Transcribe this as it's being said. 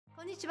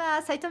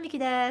Konnichiwa, Saito Miki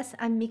desu.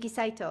 I'm Miki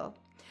Saito.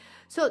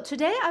 So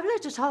today I would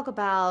like to talk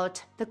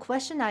about the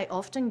question I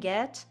often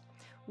get,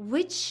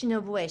 which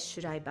Shinobue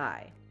should I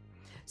buy?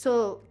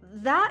 So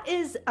that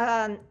is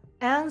an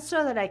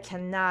answer that I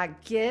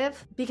cannot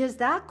give because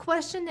that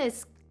question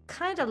is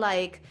kind of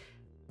like,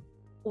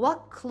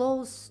 what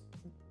clothes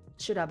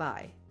should I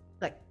buy?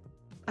 Like,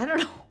 I don't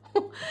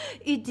know.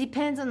 It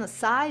depends on the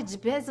size,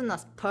 depends on the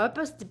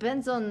purpose,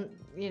 depends on,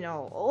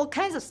 all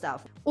kinds of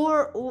stuff.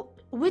 Or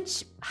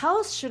which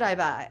house should I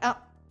buy?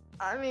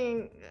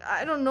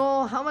 I don't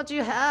know how much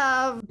you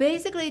have.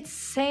 Basically, it's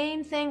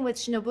same thing with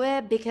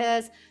Shinobue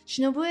because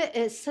Shinobue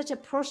is such a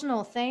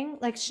personal thing.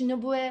 Like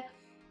Shinobue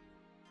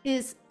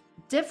is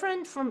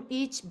different from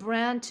each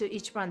brand to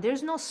each brand.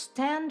 There's no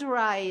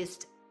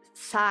standardized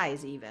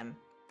size even.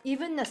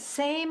 Even the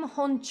same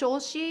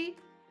honchoshi,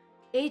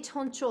 8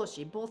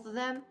 honchoshi, both of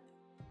them,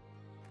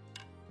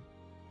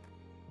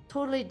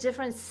 totally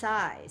different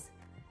size.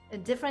 A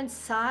different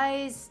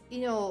size,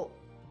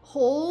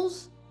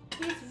 holes.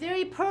 It's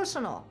very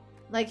personal.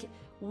 Like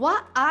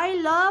what I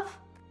love,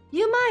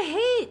 you might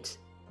hate.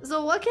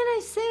 So what can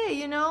I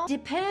say,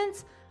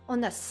 Depends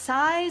on the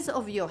size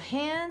of your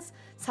hands,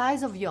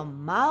 size of your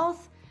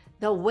mouth,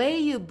 the way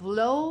you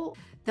blow,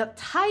 the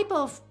type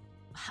of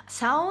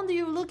sound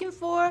you're looking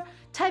for,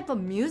 type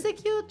of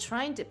music you're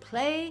trying to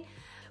play.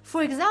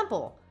 For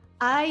example,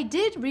 I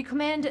did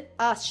recommend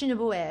a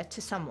Shinobue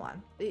to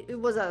someone. It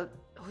was a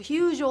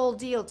huge old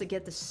deal to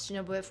get the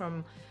Shinobue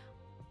from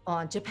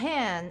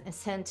Japan and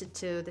sent it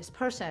to this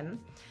person.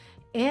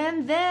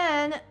 And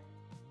then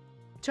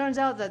turns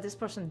out that this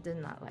person did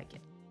not like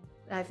it.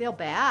 I feel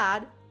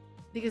bad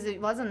because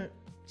it wasn't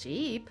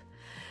cheap.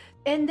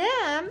 And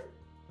then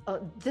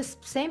this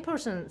same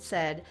person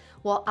said,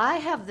 well, I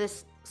have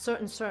this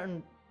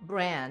certain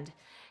brand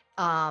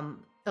of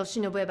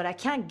Shinobue, but I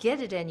can't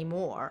get it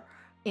anymore.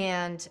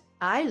 And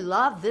I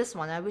love this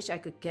one. I wish I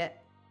could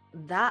get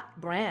that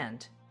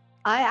brand.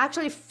 I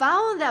actually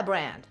found that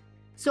brand.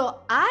 So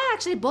I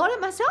actually bought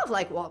it myself.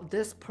 Like, well,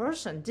 this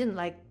person didn't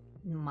like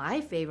my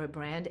favorite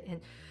brand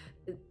and,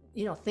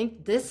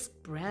 think this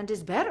brand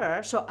is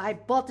better. So I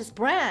bought this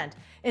brand.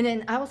 And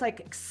then I was like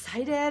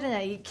excited and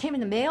it came in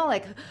the mail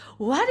like,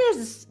 what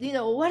is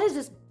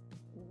this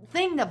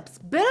thing that's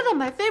better than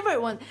my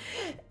favorite one?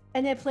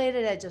 And I played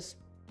it. I just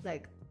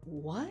like,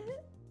 what?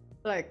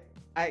 Like,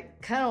 I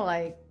kind of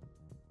like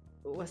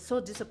was so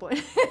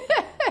disappointed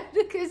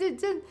because it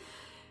didn't.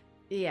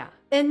 Yeah.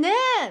 And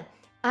then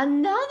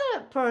another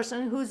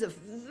person who's a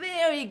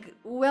very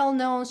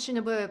well-known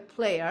Shinobue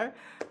player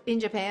in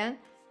Japan,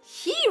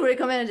 he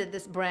recommended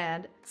this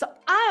brand. So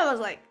I was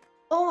like,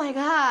 oh my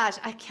gosh,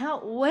 I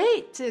can't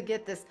wait to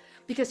get this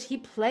because he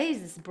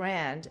plays this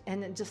brand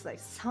and it just like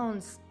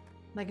sounds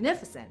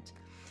magnificent.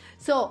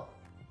 So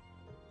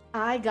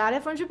I got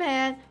it from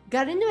Japan,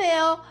 got it in the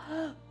mail.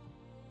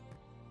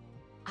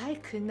 I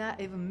could not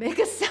even make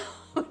a sound.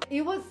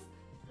 It was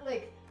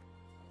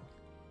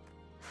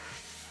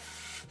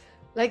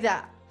like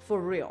that for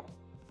real.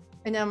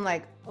 And I'm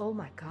like, oh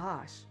my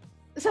gosh.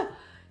 So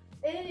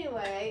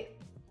anyway,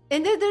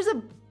 and then there's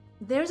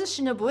a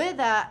Shinobue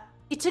that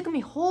it took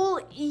me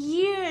whole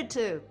year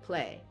to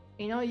play.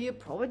 You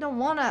probably don't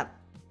want to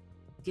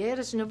get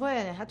a Shinobue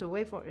and have to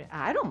wait for it.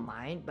 I don't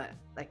mind, but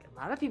like a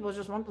lot of people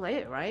just want to play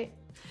it, right?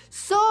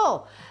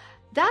 So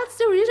that's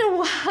the reason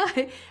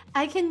why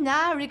I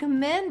cannot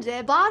recommend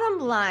it. Bottom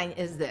line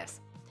is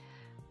this.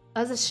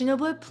 As a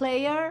Shinobue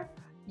player,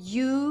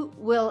 you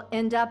will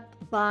end up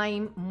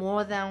buying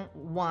more than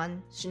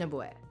one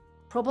Shinobue.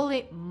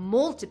 Probably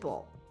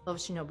multiple of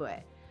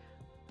Shinobue.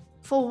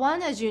 For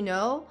one, as you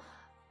know,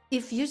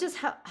 if you just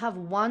have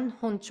one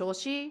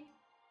honchoshi,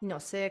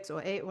 6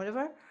 or 8,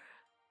 whatever,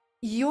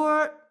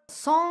 your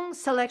song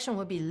selection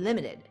will be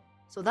limited.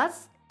 So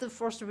that's the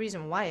first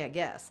reason why, I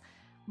guess.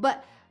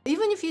 But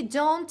even if you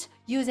don't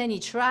use any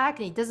track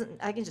and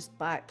I can just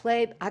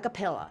play a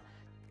cappella.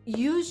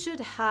 You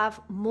should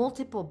have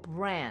multiple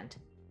brand.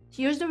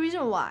 Here's the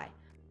reason why.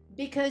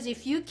 Because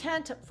if you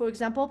can't, for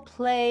example,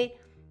 play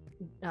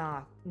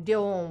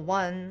Ryoon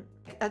 1,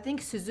 I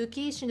think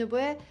Suzuki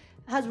Shinobue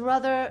has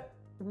rather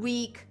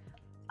weak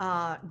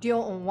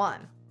Ryoon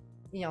 1,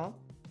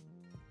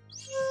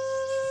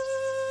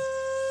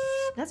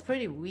 That's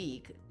pretty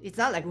weak. It's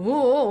not like,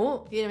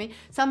 whoa, you know what I mean?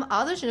 Some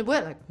other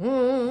Shinobue like,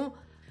 whoa.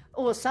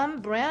 Or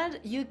some brand,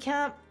 you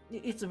can't,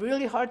 it's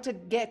really hard to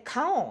get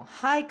kaon,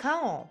 high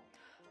kaon.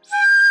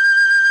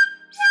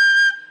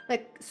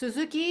 Like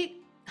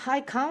Suzuki,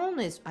 high kaon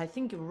is, I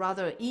think,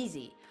 rather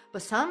easy.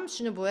 But some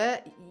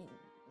Shinobue,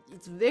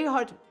 it's very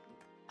hard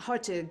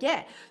to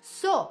get.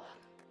 So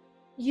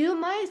you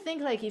might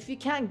think like if you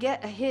can't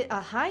hit a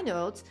high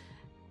note,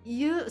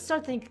 you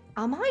start thinking,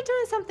 am I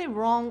doing something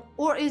wrong?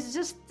 Or is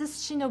just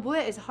this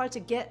Shinobue is hard to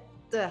get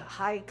the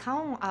high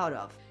kaon out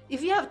of?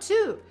 If you have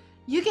two,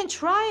 you can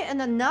try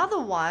another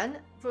one,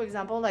 for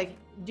example, like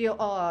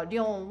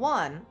Ryoon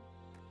 1,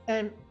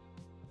 and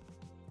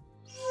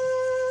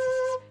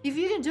if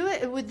you can do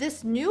it with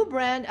this new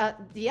brand,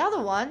 the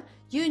other one,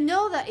 you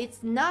know that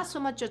it's not so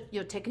much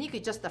your technique,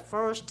 it's just the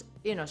first,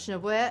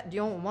 Shinobue, the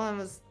only one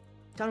was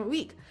kind of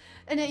weak.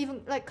 And then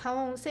even like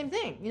kaon, same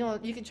thing.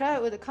 You can try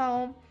it with a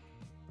kaon.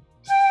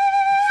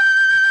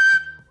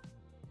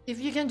 If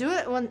you can do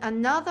it on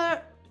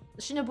another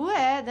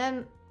Shinobue,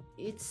 then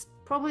it's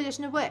probably the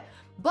Shinobue.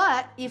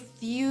 But if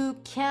you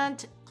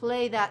can't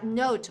play that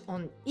note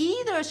on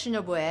either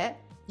Shinobue,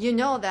 you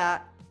know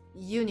that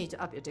you need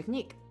to up your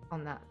technique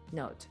on that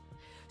note.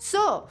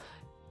 So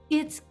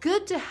it's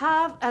good to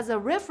have as a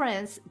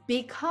reference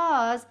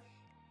because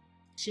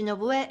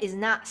Shinobue is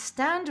not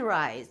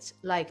standardized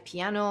like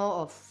piano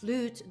or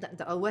flute,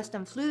 the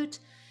Western flute.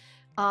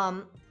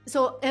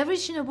 So every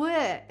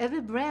Shinobue,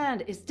 every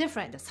brand is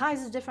different. The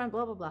size is different,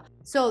 blah, blah, blah.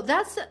 So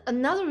that's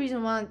another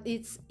reason why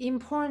it's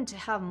important to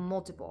have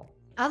multiple.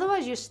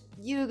 Otherwise,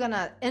 you're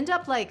gonna end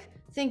up like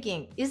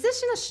thinking, is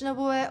this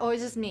Shinobue or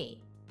is this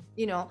me?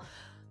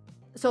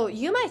 So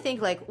you might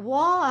think like,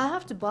 well, I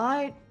have to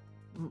buy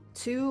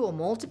 2 or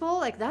multiple,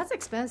 like that's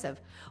expensive.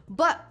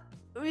 But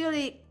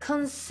really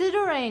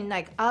considering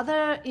like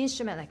other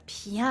instrument like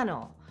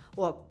piano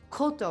or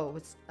Koto,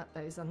 which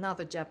is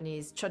another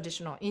Japanese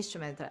traditional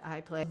instrument that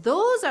I play,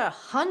 those are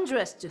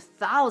hundreds to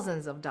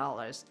thousands of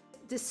dollars.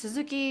 This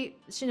Suzuki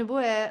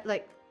Shinobue,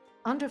 like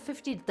under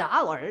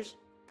 $50,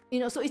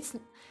 so it's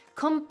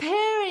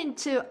comparing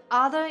to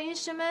other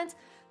instruments,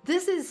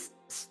 this is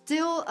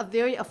still a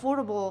very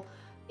affordable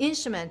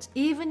instrument,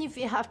 even if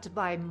you have to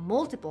buy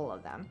multiple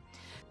of them.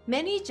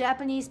 Many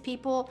Japanese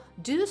people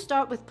do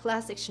start with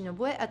plastic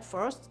Shinobue at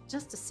first,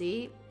 just to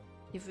see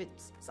if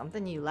it's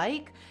something you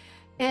like.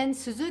 And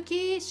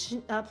Suzuki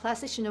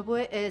plastic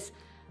Shinobue is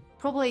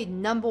probably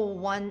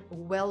 #1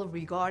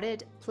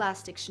 well-regarded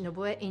plastic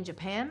Shinobue in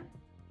Japan.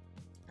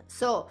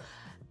 So,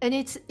 and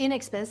it's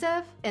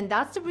inexpensive. And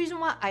that's the reason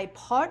why I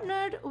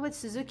partnered with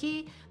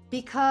Suzuki,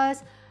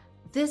 because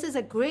this is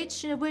a great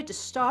Shinobue to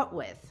start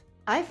with.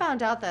 I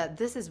found out that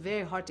this is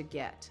very hard to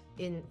get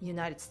in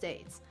United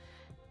States.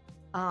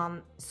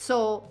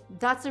 So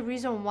that's the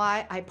reason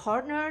why I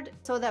partnered,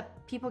 so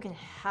that people can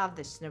have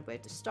this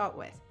Shinobue to start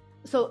with.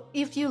 So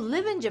if you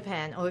live in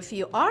Japan, or if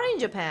you are in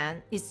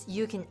Japan,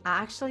 you can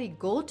actually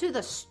go to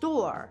the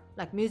store,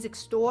 like music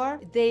store,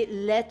 they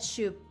let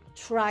you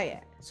try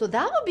it. So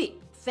that would be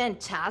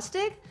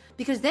fantastic,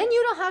 because then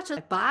you don't have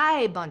to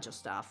buy a bunch of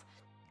stuff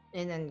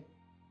and then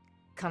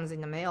comes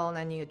in the mail and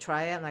then you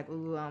try it, like,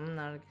 ooh, I'm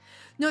not.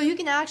 No, you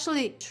can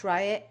actually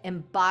try it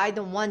and buy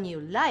the one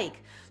you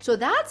like. So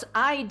that's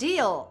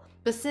ideal.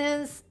 But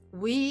since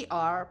we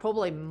are,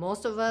 probably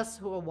most of us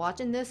who are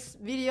watching this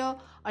video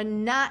are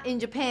not in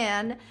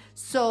Japan,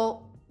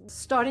 so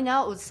starting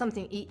out with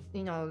something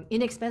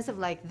inexpensive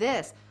like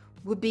this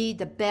would be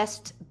the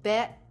best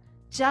bet,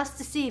 just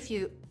to see if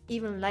you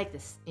even like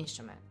this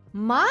instrument.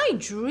 My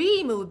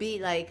dream would be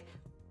like,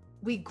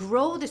 we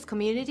grow this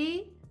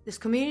community,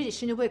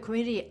 Shinobue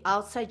community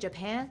outside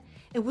Japan,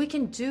 and we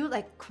can do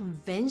like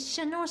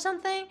convention or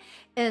something,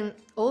 and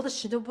all the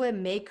Shinobue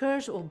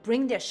makers will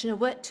bring their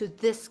Shinobue to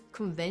this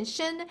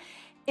convention,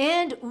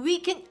 and we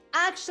can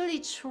actually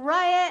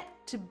try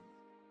it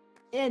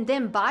and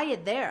then buy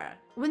it there.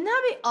 Wouldn't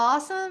that be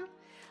awesome?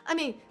 I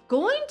mean,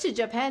 going to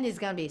Japan is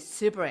gonna be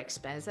super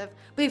expensive,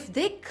 but if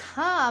they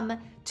come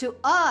to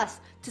us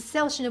to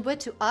sell Shinobue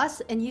to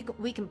us, and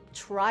we can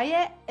try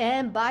it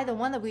and buy the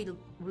one that we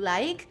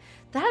like,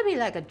 that'd be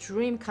like a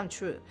dream come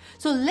true.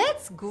 So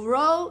let's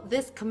grow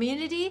this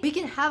community. We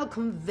can have a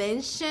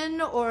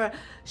convention or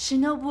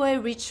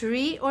Shinobue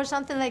retreat or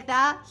something like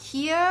that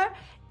here.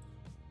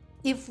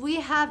 If we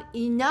have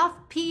enough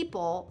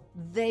people,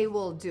 they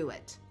will do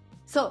it.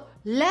 So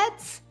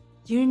let's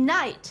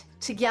unite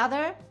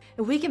together,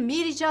 and we can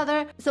meet each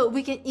other, so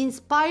we can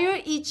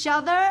inspire each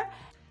other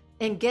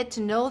and get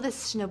to know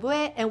this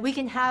Shinobue, and we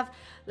can have,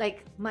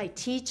 like, my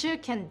teacher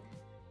can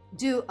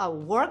do a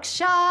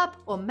workshop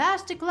or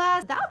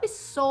masterclass. That would be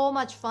so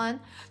much fun.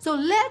 So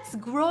let's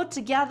grow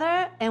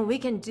together, and we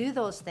can do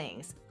those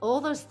things. All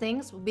those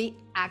things will be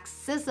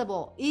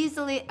accessible,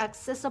 easily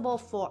accessible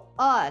for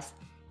us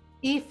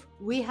if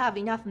we have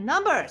enough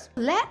numbers.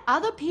 Let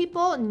other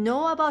people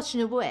know about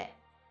Shinobue.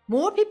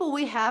 More people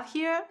we have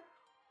here,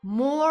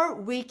 more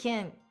we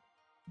can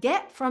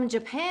get from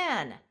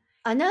Japan.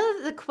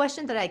 Another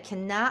question that I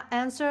cannot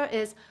answer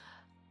is,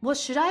 well,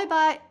 should I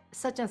buy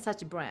such and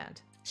such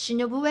brand?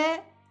 Shinobue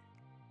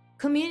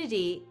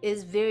community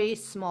is very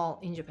small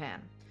in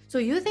Japan. So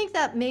you think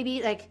that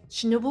maybe like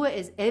Shinobue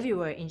is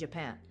everywhere in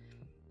Japan.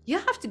 You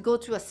have to go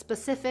to a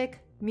specific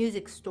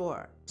music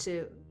store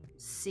to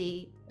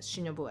see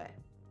Shinobue.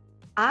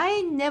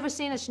 I never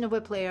seen a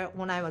Shinobue player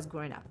when I was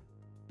growing up.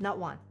 Not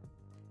one.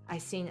 I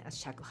seen a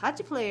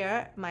shakuhachi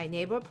player. My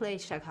neighbor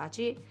plays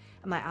shakuhachi.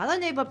 My other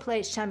neighbor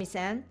plays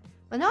shamisen,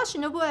 but not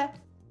Shinobue.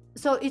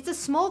 So it's a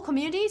small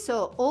community.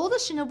 So all the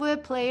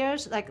Shinobue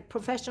players, like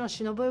professional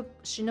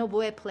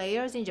Shinobue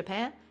players in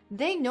Japan,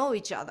 they know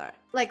each other.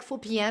 Like for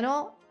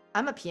piano,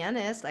 I'm a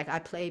pianist. Like I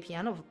play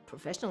piano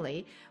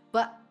professionally,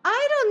 but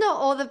I don't know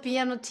all the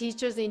piano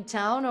teachers in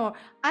town, or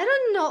I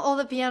don't know all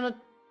the piano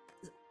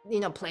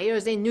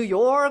players in New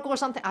York or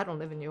something. I don't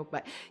live in New York,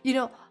 but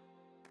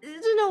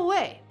there's no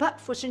way. But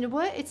for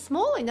Shinobue, it's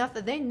small enough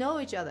that they know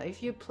each other.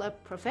 If you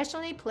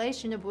professionally play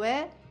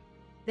Shinobue,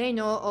 they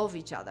know of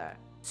each other.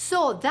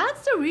 So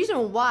that's the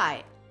reason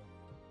why,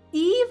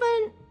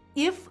 even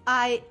if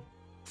I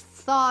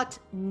thought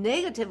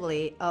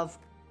negatively of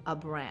a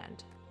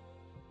brand,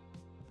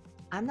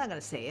 I'm not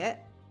gonna say it.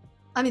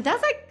 I mean,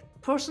 that's like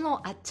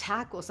personal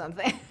attack or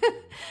something.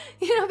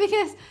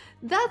 Because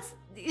that's,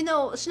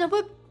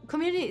 Shinobu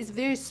community is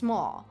very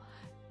small.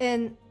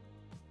 And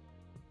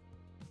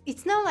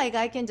it's not like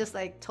I can just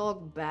like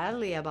talk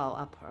badly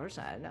about a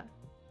person.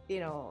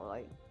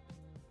 Like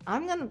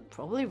I'm gonna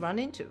probably run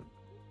into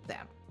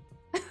them.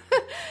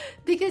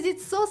 Because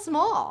it's so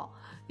small.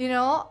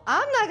 I'm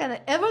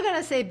not ever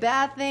gonna say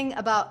bad thing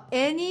about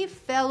any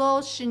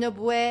fellow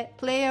Shinobue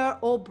player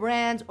or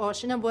brand or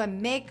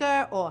Shinobue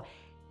maker or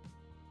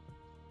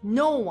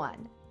no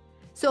one.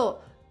 So,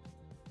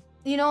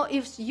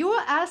 if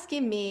you're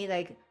asking me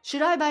like,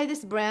 should I buy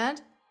this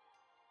brand?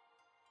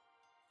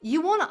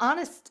 You want an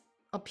honest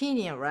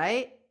opinion,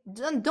 right?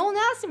 Don't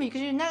ask me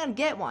because you're not gonna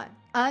get one.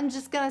 I'm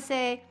just gonna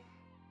say,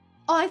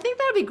 oh, I think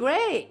that'd be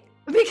great.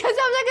 Because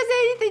I'm not gonna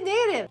say anything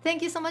negative.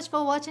 Thank you so much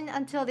for watching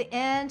until the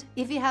end.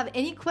 If you have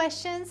any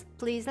questions,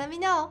 please let me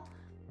know.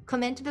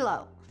 Comment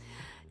below.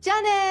 じゃ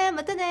あね、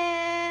また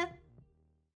ね。